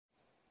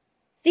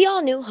The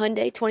all-new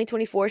Hyundai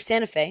 2024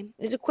 Santa Fe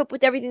is equipped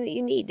with everything that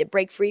you need to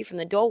break free from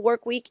the dull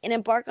work week and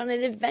embark on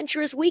an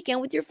adventurous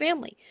weekend with your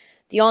family.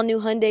 The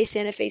all-new Hyundai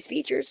Santa Fe's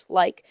features,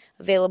 like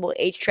available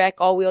H-Track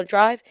all-wheel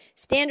drive,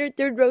 standard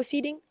third-row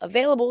seating,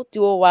 available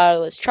dual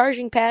wireless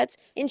charging pads,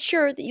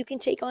 ensure that you can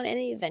take on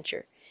any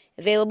adventure.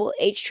 Available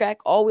H-Track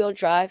all-wheel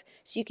drive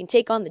so you can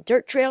take on the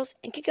dirt trails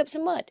and kick up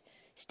some mud.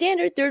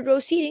 Standard third-row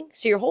seating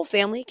so your whole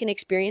family can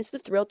experience the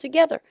thrill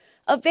together.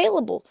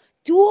 Available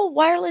dual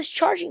wireless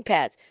charging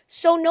pads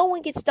so no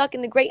one gets stuck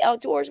in the great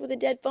outdoors with a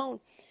dead phone.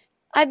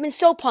 I've been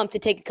so pumped to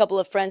take a couple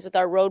of friends with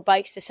our road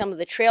bikes to some of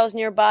the trails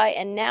nearby,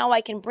 and now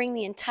I can bring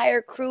the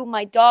entire crew,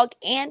 my dog,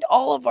 and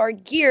all of our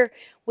gear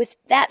with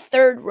that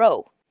third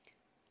row.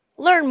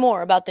 Learn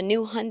more about the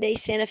new Hyundai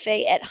Santa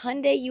Fe at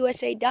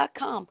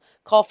HyundaiUSA.com.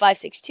 Call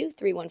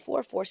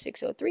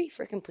 562-314-4603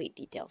 for complete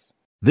details.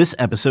 This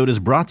episode is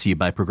brought to you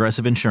by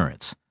Progressive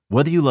Insurance.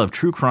 Whether you love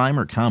true crime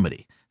or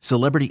comedy,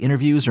 celebrity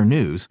interviews or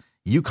news,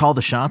 you call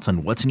the shots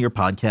on what's in your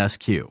podcast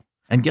queue.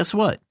 And guess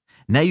what?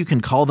 Now you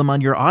can call them on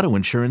your auto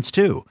insurance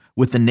too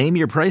with the Name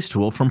Your Price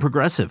tool from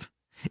Progressive.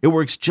 It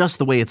works just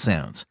the way it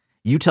sounds.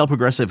 You tell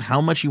Progressive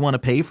how much you want to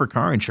pay for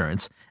car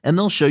insurance, and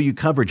they'll show you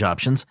coverage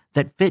options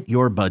that fit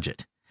your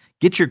budget.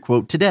 Get your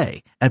quote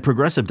today at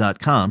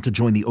Progressive.com to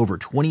join the over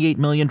 28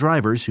 million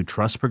drivers who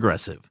trust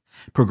Progressive.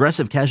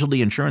 Progressive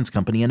Casualty Insurance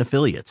Company and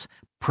Affiliates.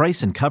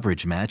 Price and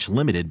coverage match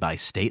limited by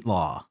state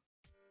law.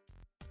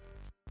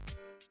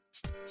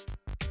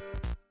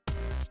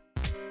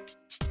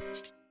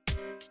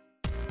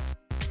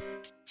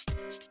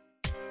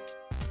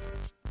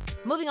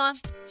 Moving on.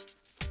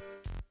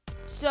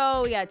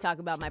 So we gotta talk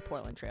about my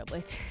Portland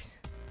Trailblazers.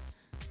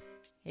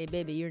 Hey,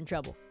 baby, you're in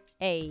trouble.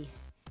 Hey,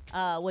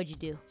 what'd you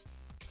do?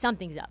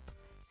 Something's up.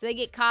 So they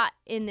get caught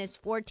in this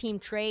 4-team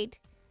trade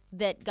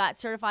that got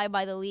certified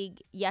by the league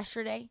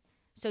yesterday.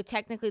 So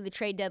technically the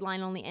trade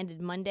deadline only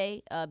ended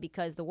Monday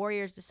because the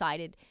Warriors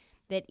decided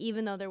that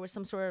even though there was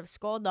some sort of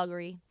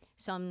skullduggery,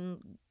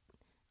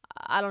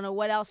 I don't know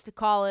what else to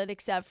call it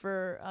except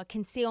for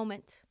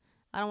concealment.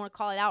 I don't want to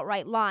call it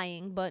outright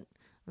lying, but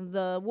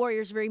the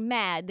Warriors are very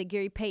mad that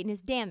Gary Payton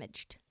is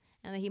damaged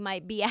and that he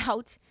might be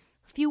out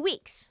a few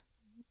weeks,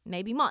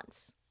 maybe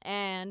months.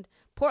 And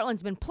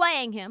Portland's been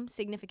playing him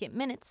significant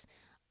minutes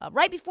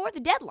right before the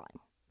deadline.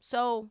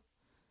 So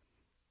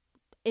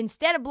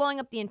instead of blowing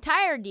up the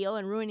entire deal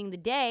and ruining the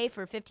day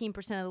for 15%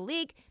 of the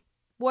league,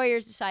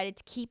 Warriors decided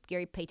to keep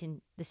Gary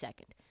Payton II.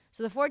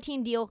 So the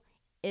 4-team deal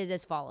is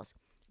as follows.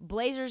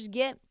 Blazers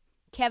get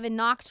Kevin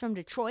Knox from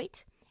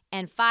Detroit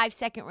and 5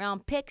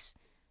 second-round picks.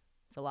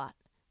 It's a lot.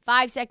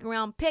 5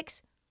 second-round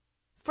picks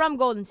from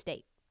Golden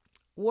State.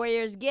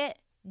 Warriors get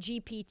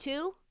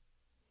GP2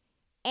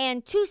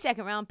 and 2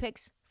 second-round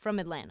picks from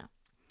Atlanta.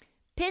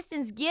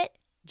 Pistons get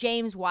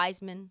James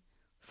Wiseman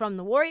from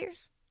the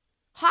Warriors.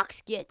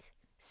 Hawks get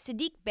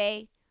Sadiq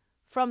Bey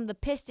from the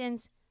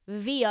Pistons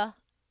via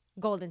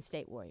Golden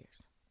State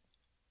Warriors.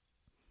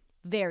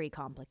 Very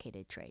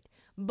complicated trade.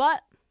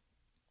 But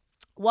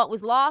what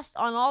was lost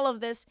on all of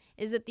this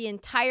is that the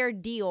entire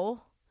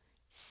deal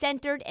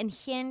centered and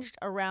hinged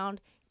around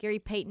Gary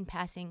Payton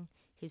passing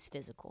his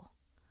physical.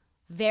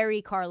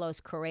 Very Carlos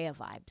Correa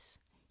vibes.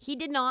 He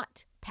did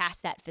not pass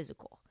that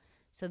physical.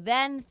 So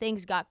then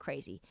things got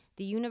crazy.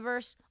 The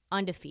universe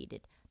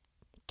undefeated.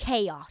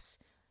 Chaos.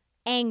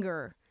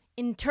 Anger.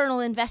 Internal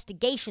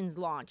investigations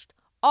launched.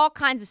 All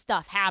kinds of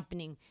stuff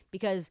happening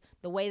because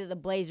the way that the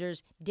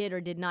Blazers did or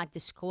did not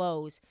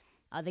disclose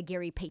the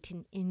Gary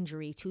Payton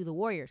injury to the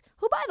Warriors,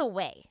 who, by the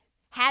way,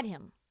 had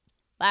him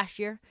last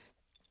year.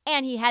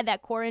 And he had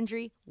that core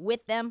injury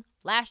with them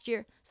last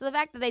year. So the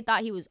fact that they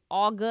thought he was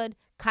all good,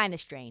 kind of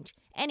strange.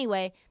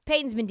 Anyway,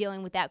 Payton's been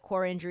dealing with that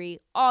core injury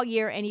all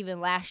year and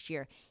even last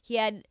year. He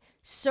had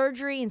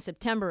surgery in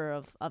September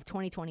of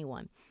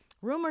 2021.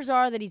 Rumors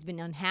are that he's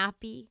been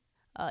unhappy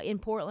in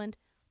Portland.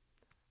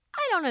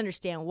 I don't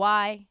understand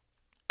why.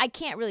 I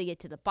can't really get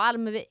to the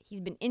bottom of it.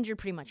 He's been injured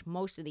pretty much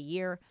most of the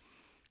year.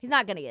 He's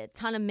not going to get a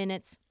ton of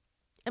minutes.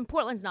 And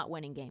Portland's not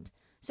winning games.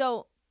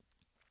 So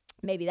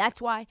maybe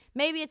that's why.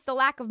 Maybe it's the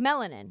lack of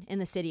melanin in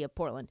the city of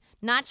Portland.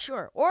 Not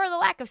sure. Or the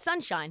lack of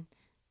sunshine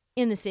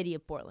in the city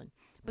of Portland.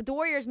 But the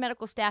Warriors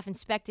medical staff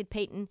inspected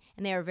Payton,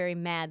 and they are very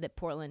mad that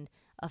Portland,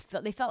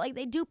 they felt like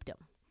they duped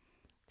him.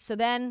 So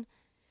then,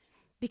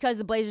 because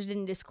the Blazers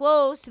didn't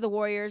disclose to the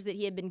Warriors that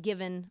he had been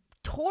given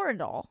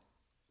Toradol,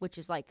 which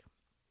is like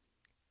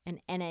an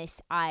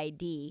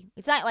NSAID.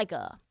 It's not like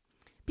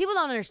people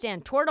don't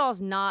understand. Toradol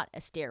is not a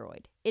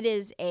steroid. It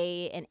is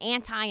an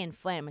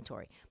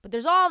anti-inflammatory. But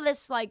there's all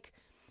this like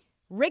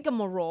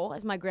rigmarole,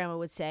 as my grandma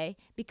would say,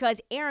 because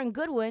Aaron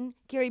Goodwin,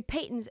 Gary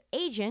Payton's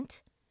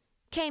agent,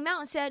 came out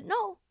and said,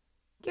 no,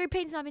 Gary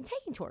Payton's not been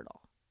taking Toradol.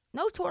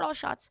 No Toradol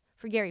shots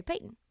for Gary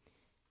Payton.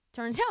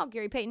 Turns out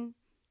Gary Payton,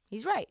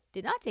 he's right,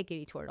 did not take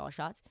any Toradol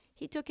shots.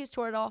 He took his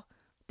Toradol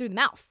through the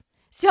mouth.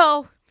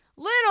 So,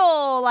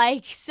 little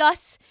like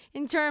sus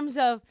in terms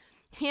of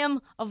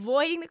him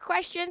avoiding the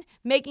question,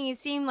 making it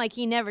seem like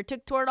he never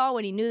took Toradol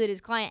when he knew that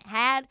his client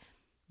had,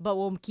 but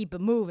we'll keep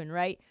it moving,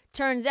 right?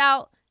 Turns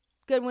out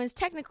Goodwin's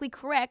technically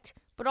correct,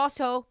 but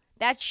also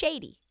that's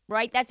shady,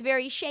 right? That's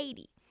very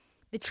shady.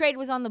 The trade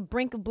was on the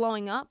brink of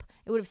blowing up.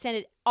 It would have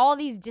sent all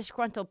these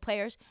disgruntled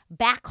players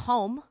back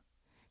home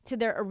to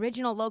their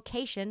original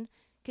location.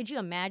 Could you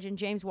imagine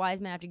James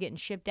Wiseman, after getting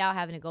shipped out,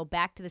 having to go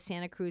back to the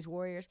Santa Cruz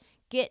Warriors?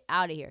 Get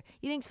out of here.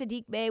 You think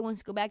Saddiq Bey wants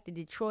to go back to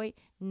Detroit?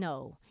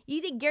 No. You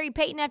think Gary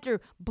Payton,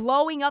 after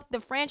blowing up the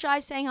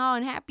franchise, saying how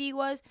unhappy he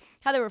was,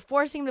 how they were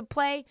forcing him to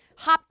play,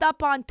 hopped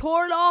up on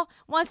Toradol,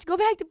 wants to go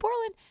back to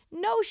Portland?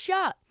 No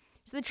shot.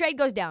 So the trade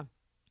goes down.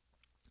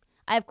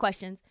 I have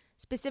questions,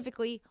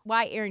 specifically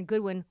why Aaron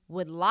Goodwin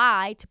would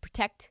lie to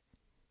protect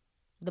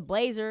the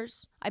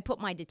Blazers. I put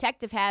my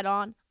detective hat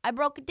on. I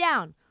broke it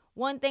down.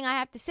 One thing I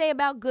have to say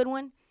about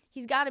Goodwin,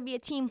 he's got to be a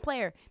team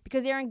player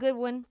because Aaron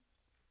Goodwin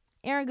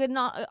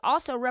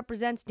also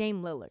represents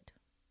Dame Lillard.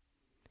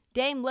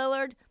 Dame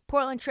Lillard,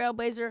 Portland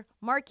Trailblazer,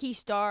 marquee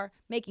star,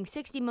 making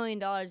 $60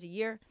 million a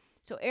year.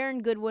 So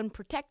Aaron Goodwin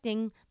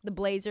protecting the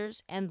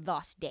Blazers and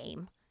thus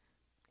Dame,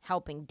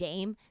 helping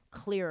Dame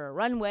clear a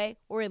runway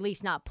or at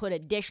least not put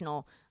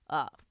additional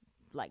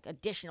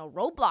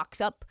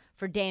roadblocks up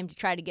for Dame to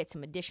try to get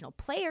some additional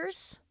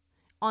players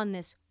on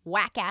this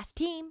whack-ass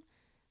team.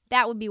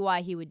 That would be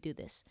why he would do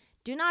this.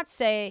 Do not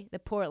say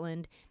that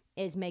Portland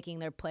is making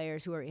their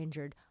players who are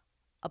injured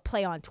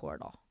play on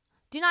Toradol.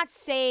 Do not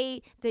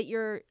say that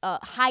you're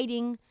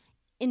hiding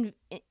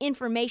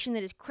information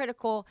that is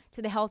critical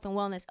to the health and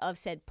wellness of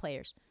said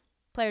players.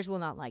 Players will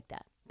not like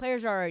that.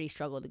 Players already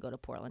struggle to go to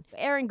Portland.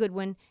 Aaron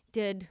Goodwin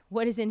did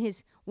what is in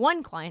his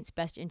one client's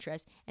best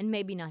interest and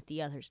maybe not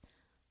the others.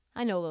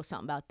 I know a little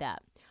something about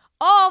that.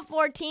 All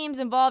 4 teams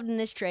involved in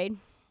this trade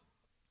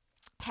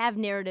have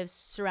narratives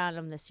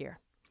surrounding them this year.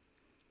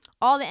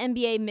 All the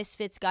NBA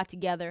misfits got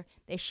together.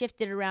 They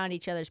shifted around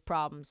each other's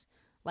problems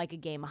like a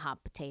game of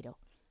hot potato.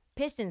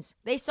 Pistons,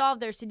 they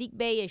solved their Saddiq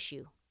Bey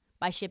issue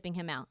by shipping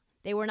him out.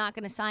 They were not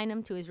going to sign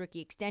him to his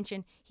rookie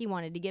extension. He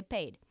wanted to get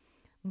paid.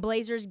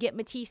 Blazers get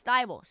Matisse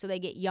Thybulle, so they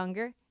get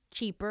younger,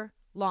 cheaper,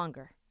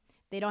 longer.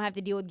 They don't have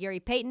to deal with Gary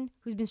Payton,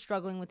 who's been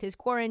struggling with his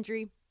core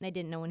injury, and they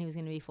didn't know when he was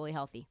going to be fully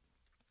healthy.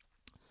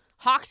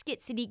 Hawks get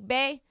Saddiq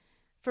Bey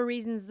for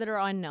reasons that are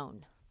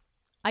unknown.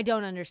 I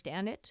don't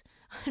understand it.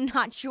 I'm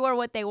not sure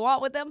what they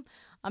want with him.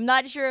 I'm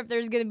not sure if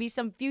there's going to be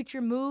some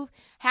future move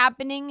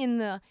happening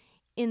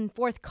in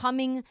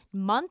forthcoming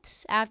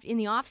months in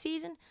the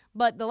offseason.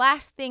 But the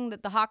last thing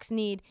that the Hawks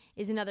need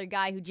is another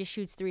guy who just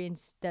shoots 3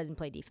 and doesn't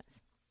play defense.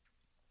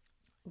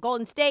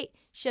 Golden State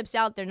ships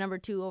out their number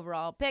 2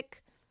 overall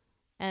pick.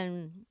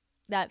 And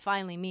that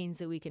finally means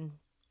that we can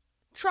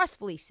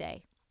trustfully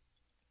say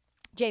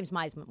James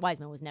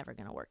Wiseman was never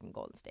going to work in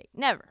Golden State.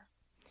 Never.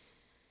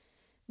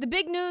 The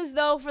big news,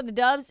 though, for the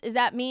Dubs is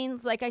that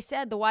means, like I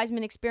said, the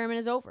Wiseman experiment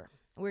is over.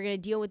 We're going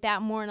to deal with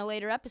that more in a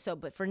later episode.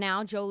 But for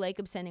now, Joe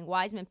Lacob sending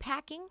Wiseman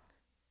packing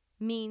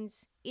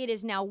means it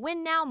is now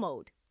win-now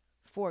mode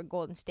for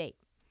Golden State.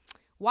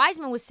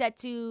 Wiseman was set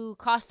to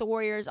cost the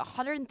Warriors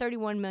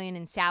 $131 million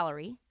in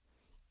salary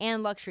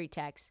and luxury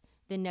tax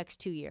the next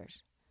 2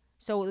 years.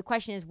 So the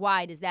question is,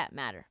 why does that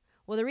matter?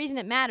 Well, the reason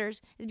it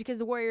matters is because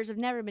the Warriors have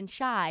never been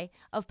shy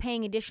of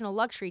paying additional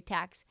luxury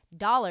tax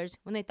dollars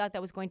when they thought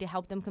that was going to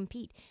help them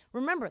compete.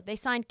 Remember, they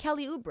signed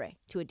Kelly Oubre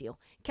to a deal.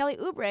 Kelly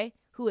Oubre,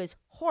 who is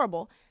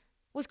horrible,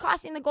 was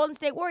costing the Golden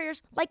State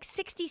Warriors like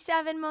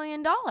 $67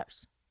 million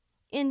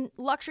in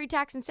luxury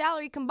tax and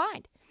salary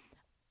combined.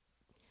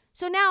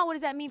 So now what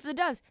does that mean for the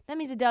Dubs? That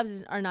means the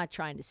Dubs are not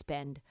trying to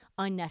spend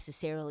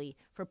unnecessarily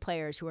for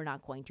players who are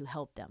not going to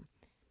help them.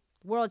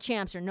 World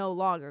champs are no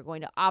longer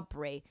going to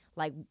operate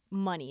like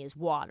money is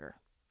water.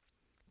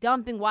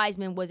 Dumping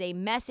Wiseman was a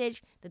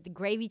message that the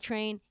gravy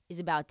train is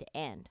about to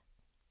end.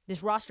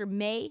 This roster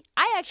I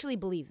actually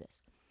believe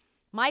this.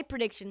 My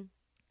prediction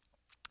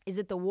is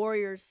that the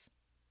Warriors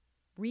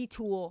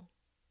retool,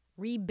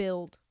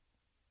 rebuild,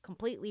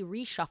 completely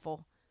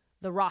reshuffle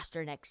the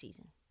roster next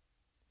season.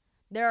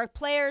 There are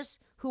players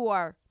who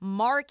are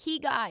marquee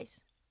guys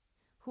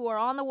who are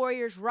on the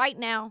Warriors right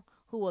now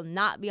who will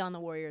not be on the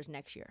Warriors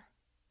next year.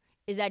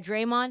 Is that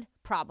Draymond?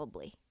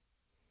 Probably.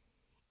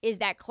 Is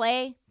that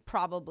Clay?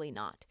 Probably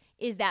not.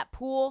 Is that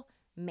Poole?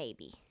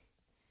 Maybe.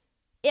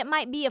 It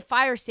might be a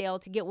fire sale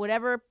to get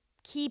whatever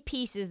key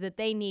pieces that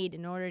they need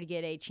in order to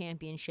get a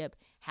championship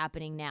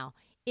happening now.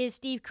 Is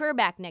Steve Kerr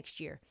back next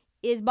year?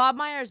 Is Bob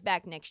Myers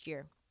back next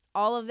year?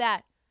 All of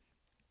that,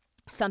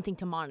 something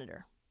to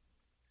monitor.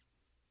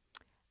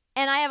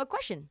 And I have a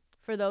question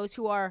for those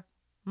who are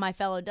my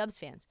fellow Dubs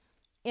fans.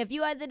 If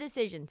you had the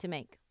decision to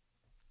make,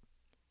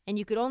 and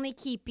you could only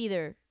keep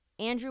either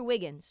Andrew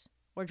Wiggins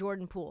or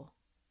Jordan Poole,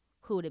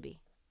 who would it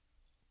be?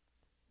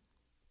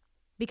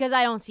 Because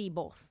I don't see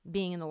both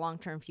being in the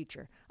long-term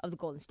future of the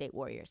Golden State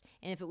Warriors.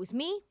 And if it was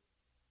me,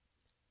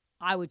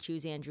 I would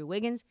choose Andrew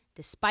Wiggins,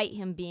 despite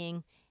him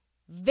being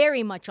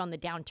very much on the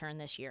downturn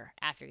this year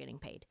after getting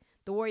paid.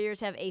 The Warriors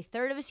have a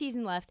third of a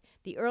season left.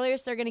 The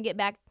earliest they're going to get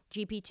back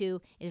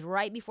GP2 is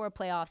right before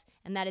playoffs,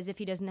 and that is if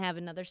he doesn't have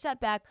another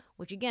setback,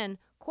 which, again,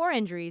 core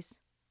injuries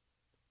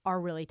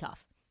are really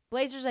tough.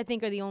 Blazers, I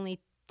think, are the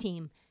only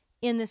team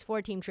in this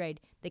 4-team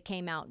trade that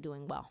came out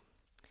doing well.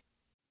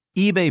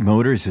 eBay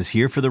Motors is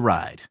here for the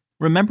ride.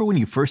 Remember when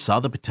you first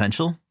saw the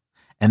potential?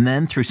 And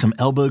then through some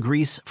elbow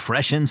grease,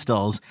 fresh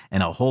installs,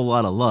 and a whole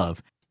lot of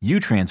love, you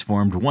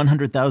transformed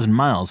 100,000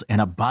 miles and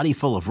a body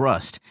full of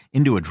rust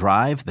into a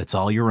drive that's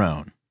all your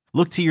own.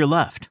 Look to your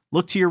left.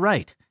 Look to your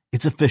right.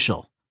 It's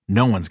official.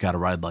 No one's got a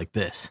ride like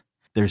this.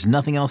 There's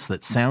nothing else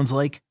that sounds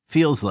like,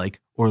 feels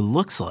like, or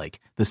looks like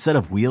the set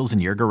of wheels in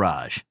your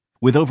garage.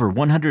 With over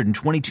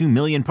 122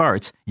 million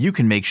parts, you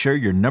can make sure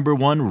your number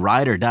one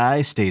ride or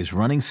die stays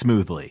running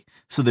smoothly.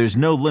 So there's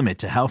no limit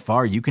to how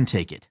far you can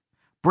take it.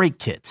 Brake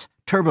kits,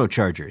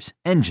 turbochargers,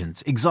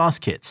 engines,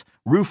 exhaust kits,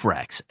 roof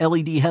racks,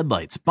 LED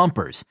headlights,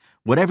 bumpers,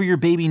 whatever your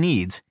baby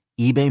needs,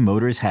 eBay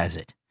Motors has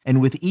it.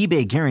 And with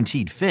eBay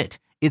Guaranteed Fit,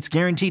 it's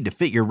guaranteed to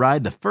fit your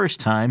ride the first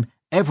time,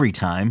 every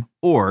time,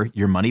 or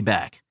your money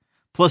back.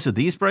 Plus at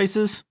these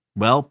prices,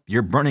 well,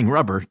 you're burning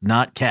rubber,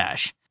 not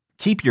cash.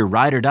 Keep your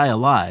ride or die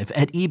alive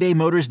at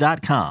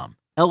ebaymotors.com.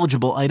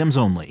 Eligible items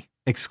only.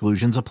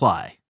 Exclusions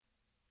apply.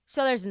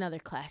 So there's another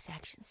class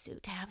action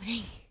suit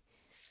happening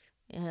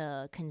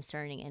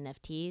concerning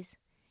NFTs,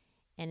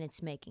 and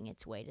it's making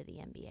its way to the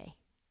NBA.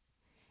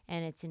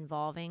 And it's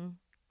involving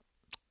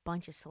a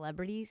bunch of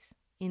celebrities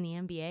in the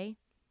NBA,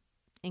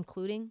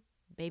 including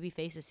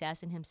babyface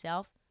assassin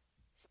himself,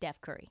 Steph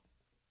Curry.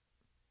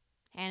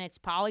 And it's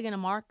probably going to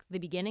mark the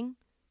beginning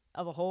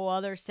of a whole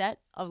other set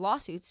of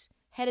lawsuits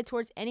headed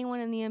towards anyone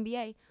in the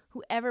NBA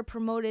who ever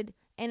promoted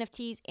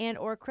NFTs and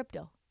or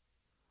crypto,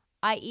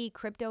 i.e.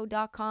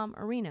 Crypto.com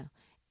Arena,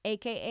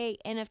 a.k.a.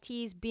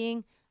 NFTs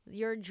being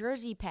your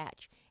jersey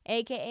patch,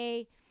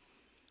 a.k.a.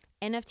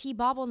 NFT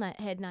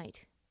bobblehead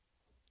night.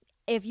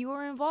 If you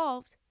are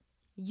involved,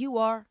 you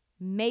are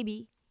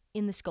maybe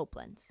in the scope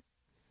lens.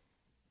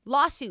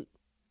 Lawsuit,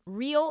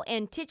 Real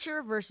and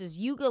Titcher versus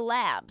Yuga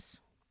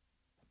Labs.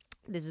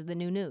 This is the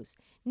new news.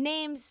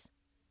 Names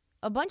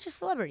a bunch of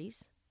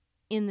celebrities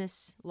in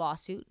this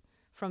lawsuit,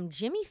 from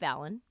Jimmy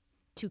Fallon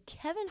to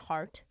Kevin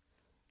Hart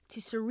to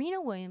Serena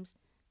Williams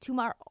to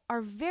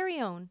our very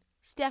own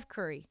Steph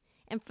Curry,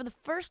 and for the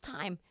first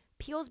time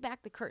peels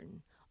back the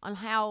curtain on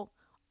how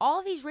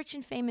all these rich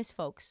and famous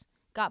folks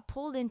got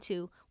pulled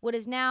into what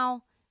is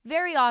now,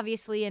 very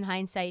obviously in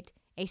hindsight,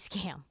 a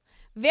scam.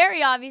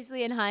 Very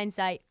obviously in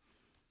hindsight,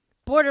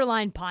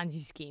 borderline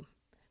Ponzi scheme.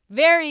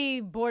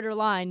 Very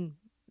borderline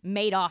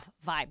Madoff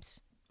vibes.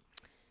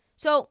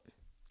 So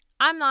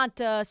I'm not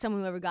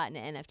someone who ever got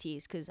into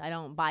NFTs because I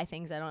don't buy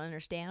things I don't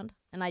understand,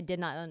 and I did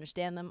not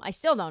understand them. I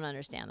still don't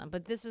understand them,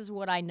 but this is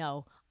what I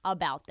know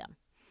about them.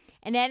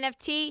 An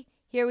NFT,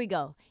 here we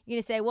go. You're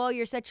going to say, well,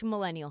 you're such a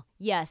millennial.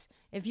 Yes,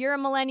 if you're a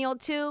millennial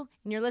too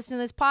and you're listening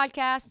to this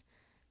podcast,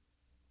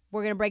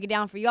 we're going to break it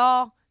down for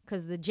y'all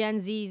because the Gen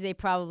Zs, they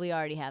probably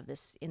already have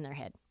this in their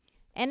head.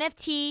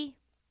 NFT,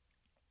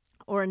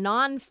 or a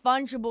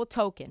non-fungible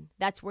token,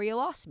 that's where you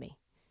lost me.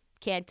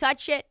 Can't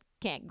touch it,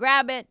 can't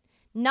grab it.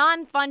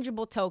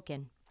 Non-fungible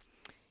token,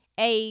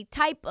 a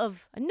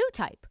new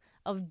type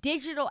of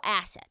digital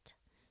asset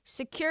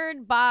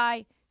secured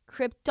by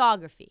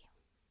cryptography.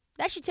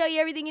 That should tell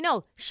you everything you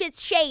know.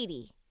 Shit's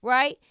shady,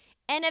 right?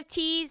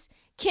 NFTs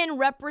can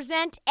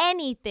represent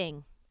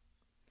anything.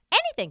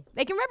 Anything.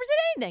 They can represent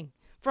anything.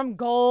 From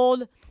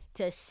gold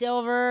to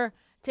silver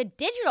to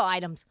digital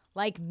items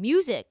like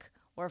music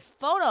or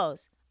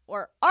photos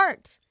or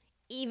art,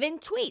 even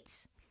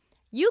tweets.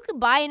 You could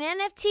buy an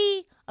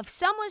NFT of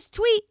someone's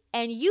tweet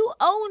and you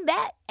own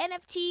that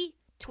NFT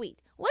tweet.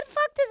 What the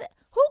fuck does it?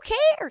 Who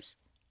cares?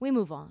 We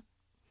move on.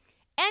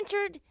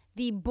 Entered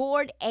the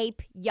Bored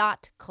Ape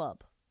Yacht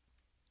Club,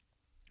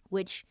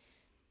 which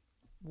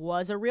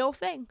was a real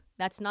thing.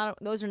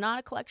 Those are not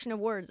a collection of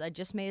words I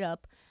just made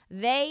up.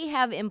 They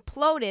have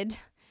imploded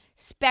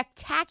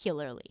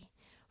spectacularly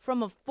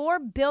from a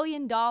 $4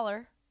 billion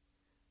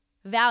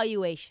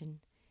valuation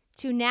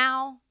to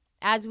now,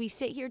 as we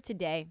sit here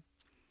today,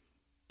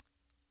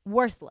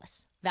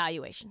 worthless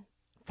valuation.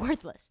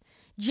 Worthless.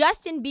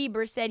 Justin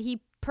Bieber said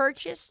he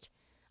purchased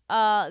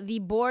the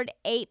Bored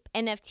Ape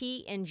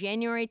NFT in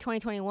January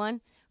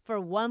 2021 for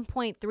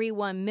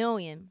 $1.31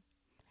 million,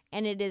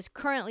 and it is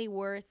currently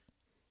worth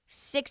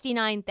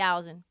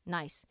 $69,000.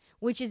 Nice.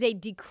 Which is a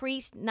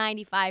decreased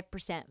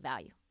 95%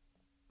 value.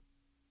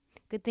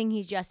 Good thing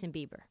he's Justin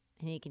Bieber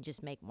and he can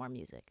just make more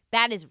music.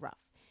 That is rough.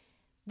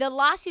 The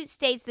lawsuit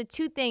states the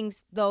two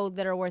things, though,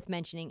 that are worth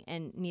mentioning,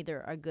 and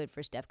neither are good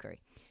for Steph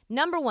Curry.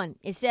 Number one,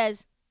 it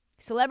says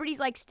celebrities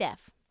like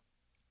Steph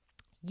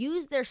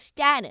use their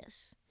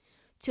status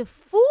to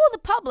fool the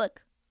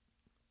public.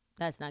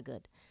 That's not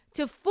good.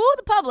 To fool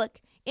the public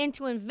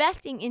into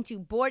investing into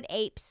Bored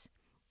Apes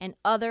and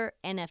other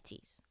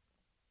NFTs.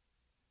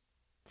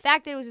 The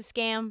fact that it was a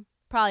scam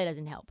probably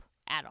doesn't help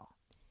at all.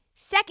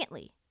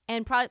 Secondly,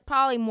 and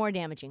probably more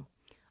damaging,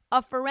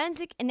 a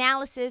forensic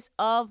analysis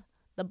of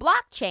the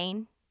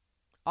blockchain,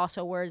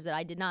 also words that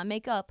I did not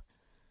make up,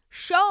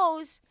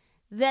 shows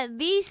that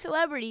these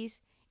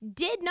celebrities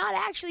did not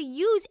actually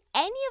use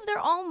any of their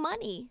own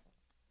money,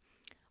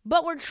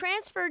 but were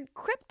transferred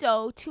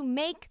crypto to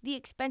make the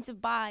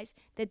expensive buys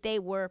that they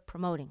were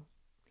promoting.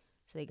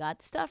 So they got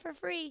the stuff for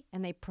free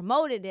and they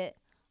promoted it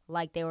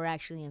like they were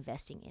actually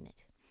investing in it.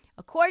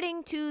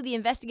 According to the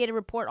investigative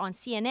report on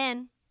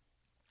CNN,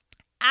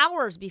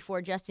 hours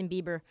before Justin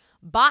Bieber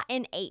bought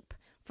an ape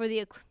for the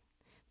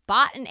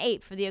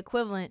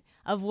equivalent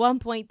of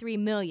 $1.3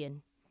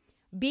 million,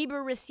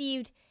 Bieber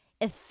received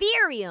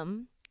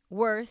Ethereum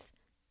worth,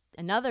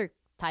 another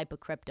type of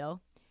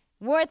crypto,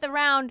 worth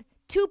around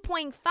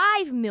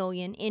 $2.5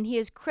 million in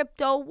his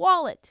crypto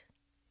wallet,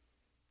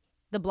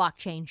 the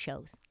blockchain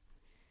shows.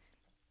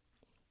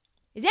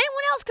 Is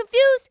anyone else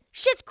confused?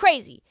 Shit's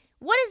crazy.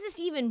 What does this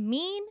even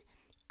mean?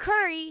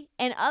 Curry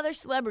and other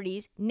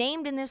celebrities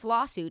named in this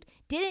lawsuit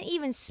didn't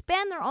even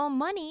spend their own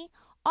money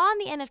on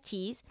the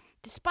NFTs,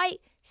 despite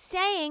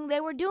saying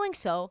they were doing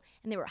so,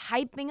 and they were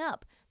hyping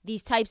up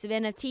these types of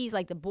NFTs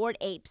like the Bored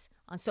Apes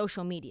on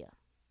social media.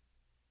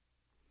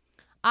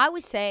 I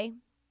would say,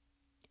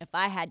 if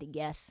I had to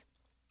guess,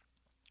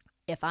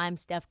 if I'm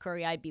Steph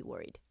Curry, I'd be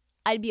worried.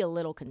 I'd be a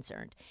little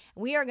concerned.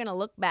 We are going to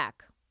look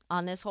back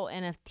on this whole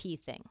NFT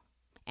thing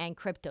and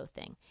crypto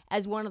thing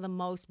as one of the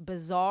most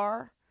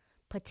bizarre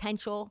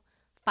potential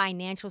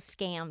financial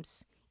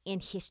scams in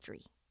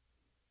history.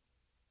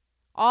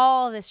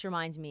 All this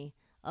reminds me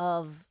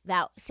of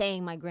that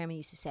saying my grandma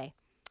used to say,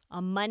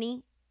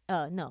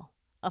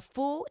 a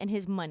fool and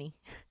his money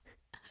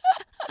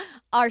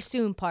are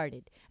soon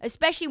parted,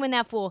 especially when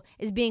that fool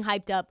is being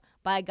hyped up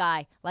by a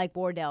guy like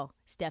Wardell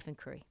Stephen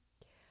Curry.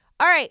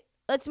 All right,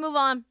 let's move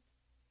on.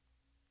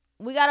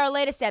 We got our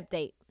latest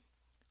update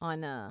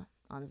on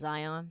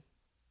Zion.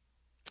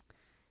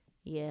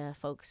 Yeah,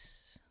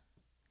 folks,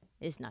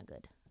 it's not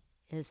good.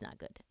 It's not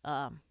good.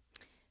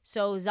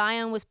 So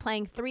Zion was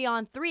playing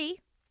 3-on-3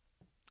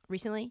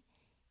 recently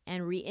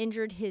and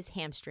re-injured his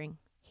hamstring,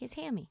 his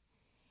hammy.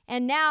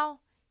 And now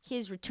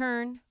his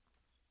return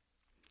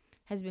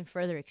has been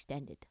further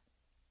extended.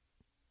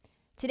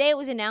 Today it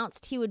was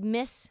announced he would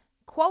miss,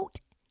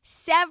 quote,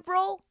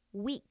 several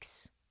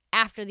weeks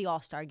after the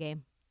All-Star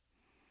game.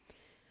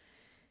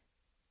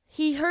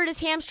 He hurt his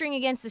hamstring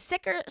against the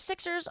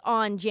Sixers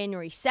on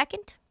January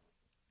 2nd,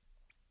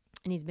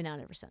 and he's been out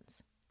ever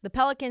since. The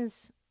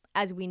Pelicans,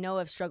 as we know,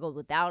 have struggled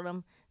without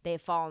him. They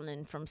have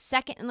fallen from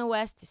 2nd in the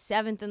West to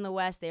 7th in the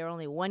West. They are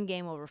only one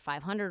game over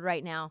 500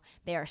 right now.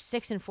 They are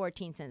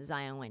 6-14 since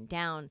Zion went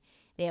down.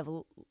 They have,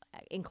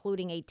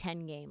 including a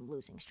 10-game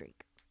losing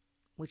streak,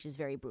 which is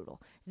very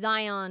brutal.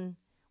 Zion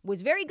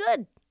was very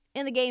good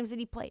in the games that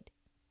he played.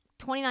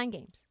 29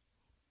 games.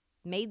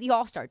 Made the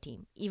All-Star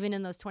team, even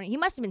in those 20. He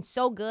must have been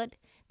so good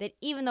that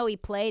even though he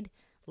played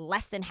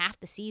less than half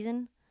the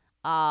season,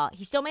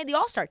 he still made the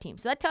All-Star team.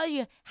 So that tells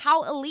you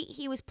how elite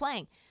he was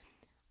playing.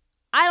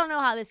 I don't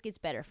know how this gets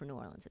better for New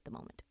Orleans at the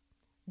moment.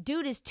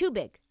 Dude is too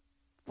big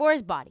for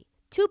his body,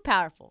 too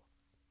powerful,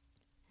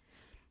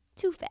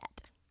 too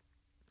fat.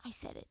 I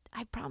said it.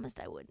 I promised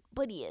I would,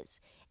 but he is.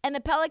 And the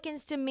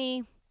Pelicans, to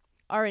me,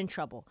 are in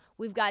trouble.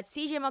 We've got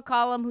CJ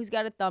McCollum, who's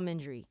got a thumb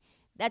injury.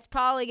 That's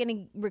probably going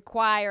to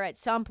require at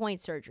some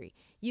point surgery.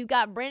 You've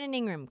got Brandon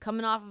Ingram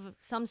coming off of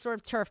some sort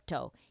of turf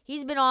toe.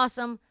 He's been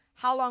awesome.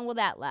 How long will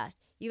that last?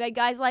 You've had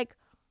guys like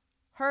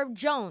Herb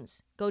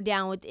Jones go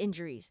down with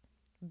injuries.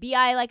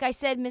 B.I., like I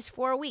said, missed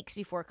 4 weeks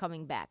before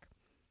coming back.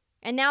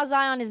 And now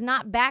Zion is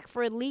not back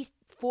for at least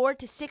 4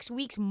 to 6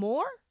 weeks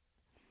more?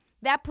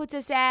 That puts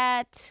us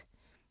at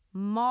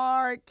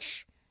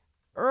March,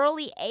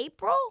 early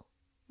April,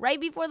 right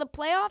before the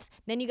playoffs.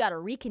 Then you got to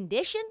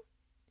recondition.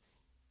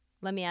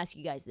 Let me ask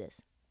you guys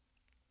this.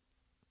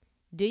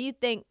 Do you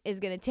think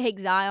it's going to take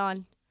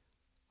Zion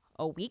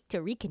a week to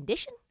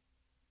recondition?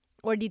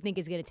 Or do you think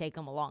it's going to take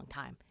him a long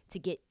time to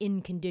get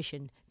in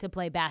condition to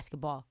play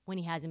basketball when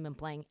he hasn't been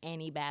playing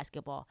any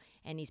basketball?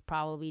 And he's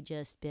probably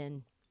just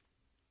been,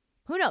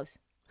 who knows?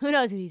 Who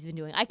knows what he's been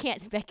doing? I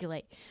can't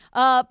speculate.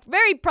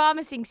 Very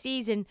promising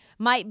season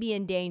might be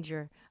in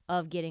danger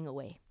of getting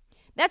away.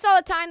 That's all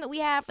the time that we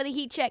have for the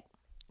Heat Check.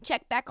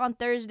 Check back on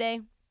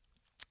Thursday.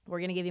 We're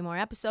going to give you more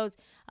episodes.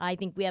 I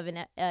think we have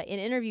an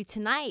interview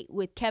tonight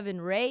with Kevin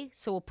Ray,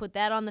 so we'll put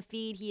that on the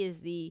feed. He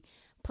is the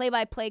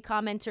play-by-play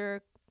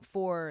commenter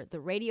for the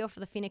radio for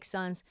the Phoenix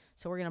Suns,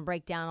 so we're going to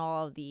break down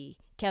all of the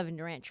Kevin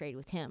Durant trade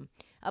with him.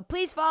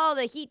 Please follow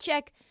the Heat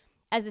Check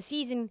as the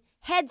season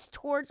heads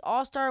towards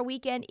All-Star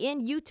Weekend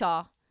in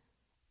Utah.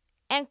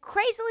 And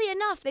crazily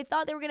enough, they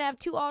thought they were going to have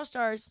 2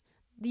 All-Stars,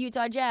 the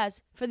Utah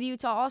Jazz, for the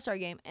Utah All-Star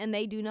Game, and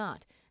they do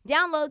not.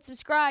 Download,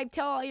 subscribe,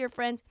 tell all your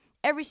friends,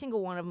 every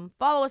single one of them.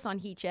 Follow us on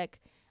Heat Check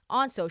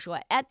on social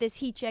at this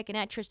Heat Check and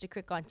at Trista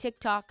Crick on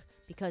TikTok,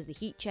 because the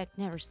Heat Check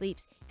never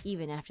sleeps,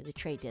 even after the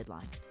trade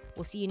deadline.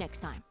 We'll see you next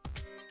time.